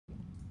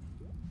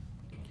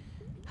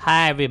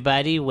Hi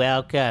everybody,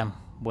 welcome.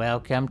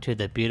 Welcome to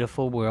the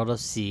beautiful world of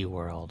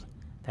SeaWorld.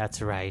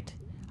 That's right.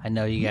 I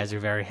know you guys are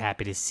very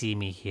happy to see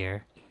me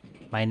here.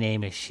 My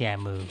name is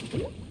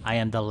Shamu. I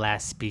am the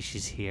last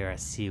species here at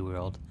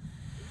SeaWorld.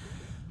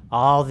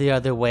 All the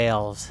other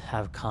whales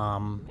have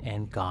come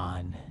and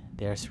gone.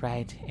 That's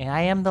right. And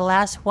I am the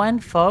last one,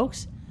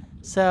 folks.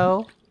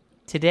 So,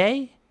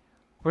 today,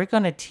 we're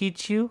going to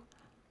teach you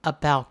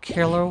about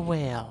killer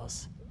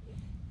whales.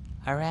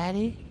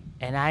 Alrighty?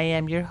 And I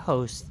am your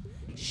host,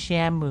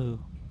 Shamu.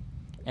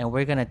 And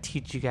we're going to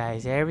teach you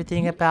guys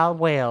everything about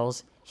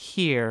whales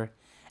here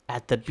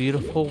at the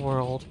beautiful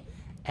world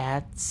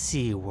at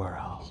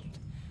SeaWorld.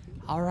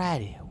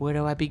 Alrighty, where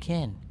do I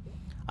begin?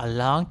 A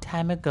long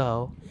time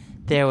ago,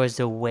 there was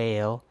a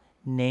whale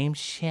named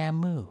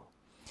Shamu.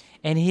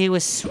 And he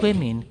was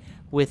swimming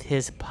with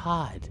his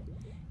pod,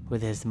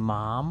 with his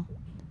mom,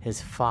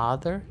 his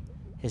father,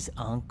 his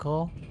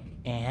uncle,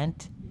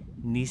 aunt,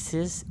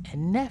 nieces,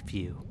 and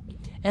nephew.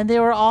 And they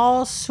were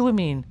all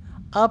swimming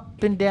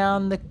up and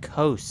down the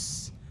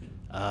coasts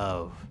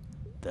of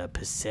the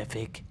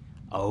Pacific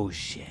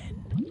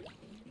Ocean.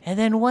 And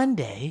then one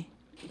day,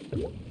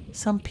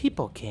 some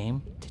people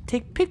came to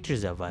take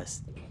pictures of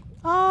us.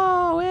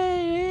 Oh,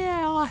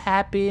 yeah, all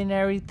happy and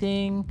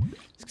everything,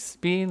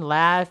 being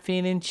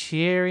laughing and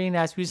cheering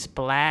as we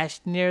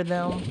splashed near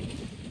them.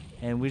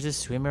 And we just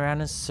swim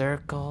around in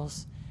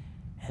circles,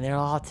 and they're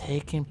all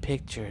taking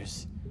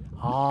pictures,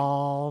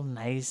 all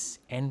nice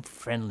and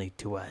friendly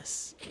to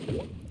us.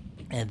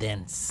 And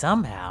then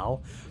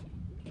somehow,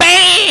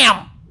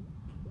 BAM!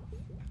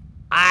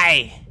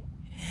 I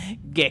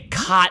get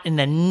caught in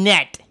the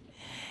net,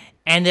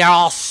 and they're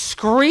all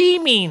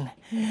screaming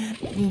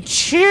and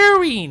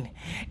cheering,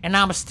 and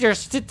I'm still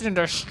sitting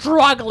there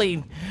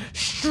struggling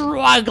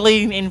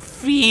in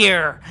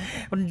fear,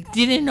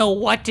 didn't know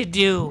what to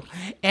do,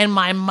 and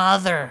my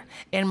mother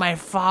and my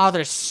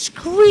father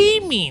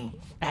screaming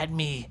at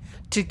me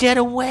to get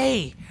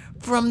away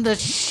from the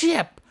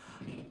ship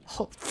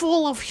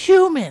full of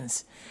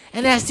humans.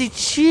 And as they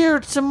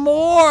cheered some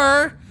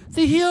more,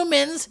 the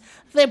humans,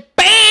 they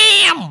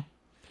BAM!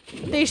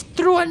 They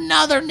threw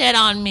another net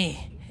on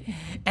me.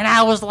 And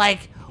I was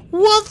like,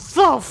 what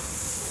the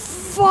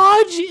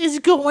fudge is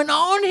going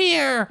on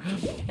here?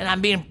 And I'm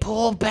being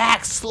pulled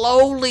back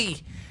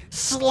slowly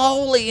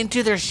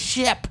into their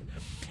ship.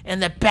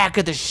 And the back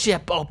of the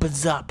ship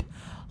opens up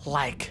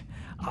like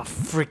a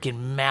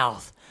freaking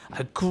mouth,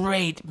 a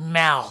great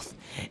mouth.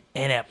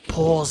 And it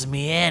pulls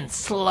me in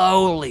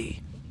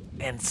slowly.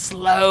 And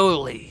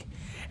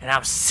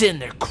I'm sitting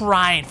there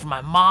crying for my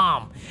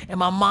mom. And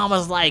my mom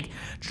was like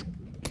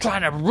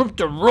trying to rip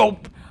the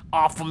rope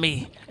off of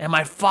me, and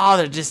my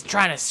father just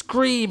trying to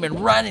scream and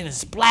running and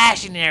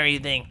splashing and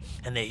everything.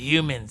 And the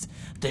humans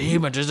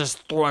are just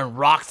throwing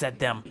rocks at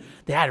them.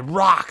 They had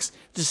rocks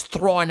just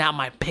throwing at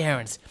my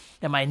parents,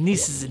 and my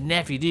nieces and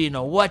nephew didn't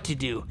know what to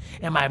do.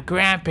 And my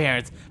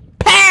grandparents,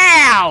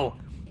 pow,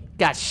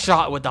 got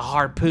shot with a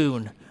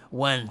harpoon,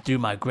 one through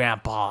my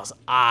grandpa's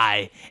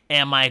eye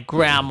and my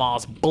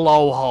grandma's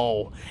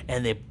blowhole,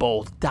 and they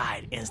both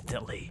died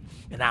instantly.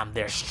 And I'm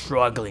there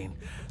struggling,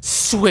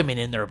 swimming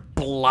in their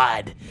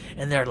blood,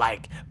 and they're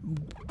like,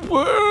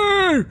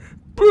 "Burr,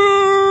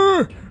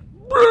 burr,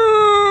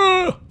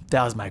 burr."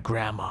 That was my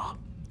grandma,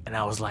 and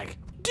I was like,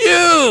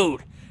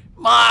 dude,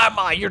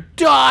 mama, you're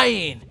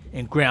dying.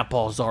 And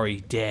grandpa's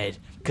already dead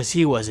because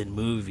he wasn't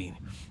moving.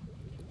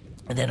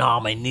 And then all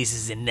my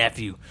nieces and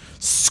nephew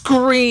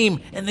scream,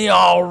 and they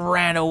all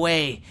ran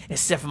away,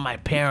 except for my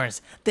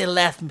parents. They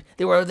left me.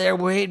 They were there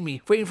waiting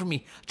for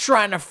me,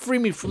 trying to free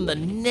me from the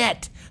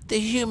net, the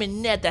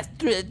human net that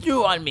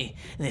threw on me.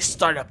 And they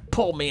started to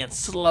pull me in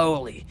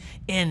slowly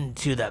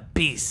into the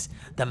beast,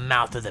 the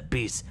mouth of the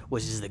beast,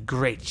 which is the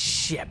great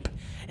ship.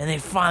 And they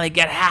finally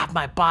got half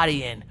my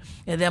body in.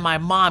 And then my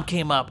mom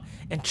came up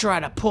and tried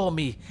to pull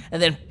me, and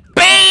then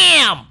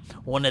BAM!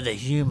 One of the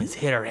humans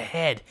hit her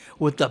head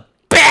with the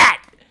bat,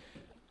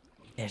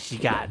 and she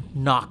got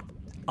knocked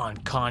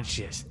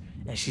unconscious,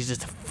 and she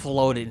just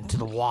floated into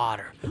the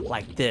water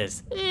like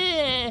this.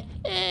 And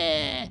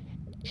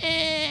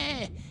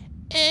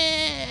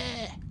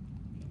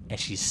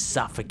she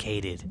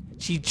suffocated.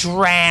 She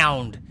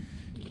drowned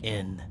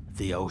in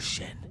the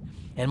ocean.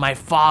 And my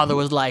father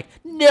was like,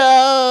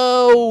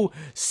 no,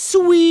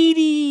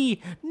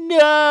 sweetie,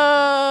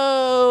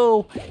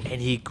 no.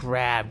 And he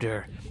grabbed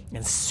her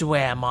and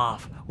swam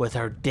off with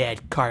her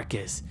dead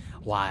carcass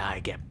while I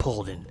get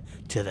pulled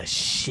into the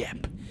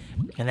ship.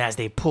 And as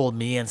they pulled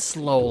me in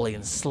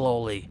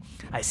slowly,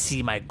 I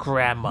see my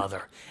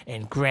grandmother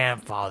and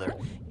grandfather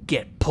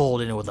get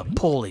pulled in with a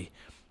pulley,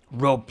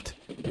 roped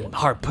and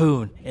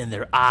harpoon in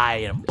their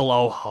eye and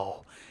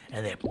blowhole.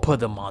 And they put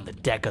them on the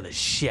deck of the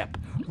ship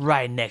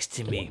right next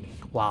to me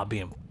while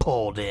being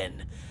pulled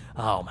in.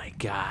 Oh my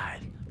God.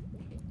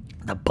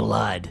 The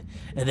blood.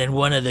 And then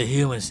one of the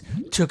humans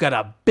took out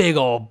a big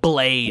old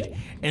blade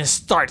and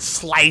started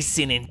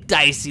slicing and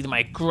dicing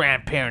my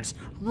grandparents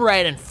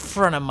right in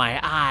front of my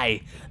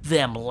eye,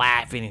 them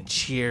laughing and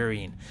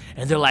cheering.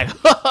 And they're like,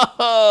 ho, ho,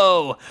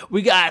 ho,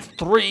 we got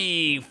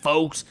 3,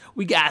 folks.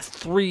 We got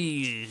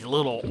 3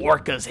 little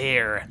orcas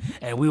here,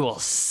 and we will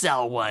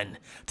sell one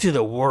to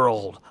the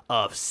world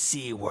of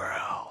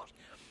SeaWorld.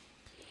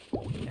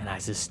 And I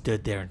just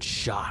stood there in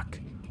shock,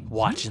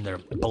 watching their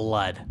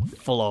blood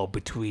flow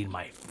between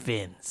my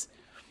fins.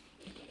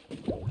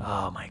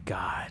 Oh my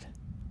God.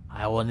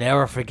 I will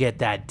never forget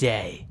that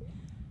day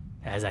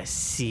as I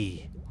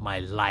see my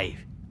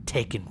life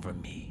taken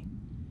from me.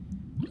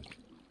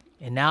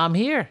 And now I'm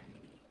here,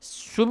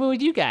 swimming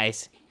with you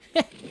guys.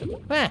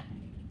 You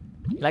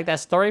like that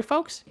story,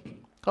 folks?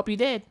 Hope you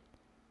did.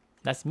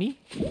 That's me.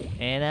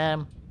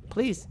 And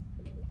please,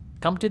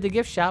 come to the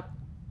gift shop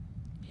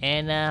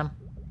and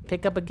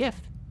pick up a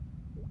gift.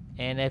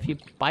 And if you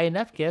buy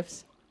enough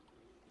gifts,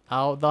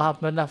 they'll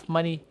have enough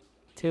money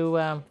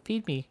to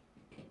feed me.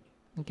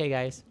 Okay,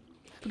 guys.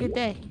 Have a good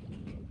day.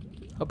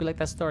 Hope you like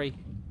that story.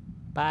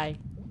 Bye.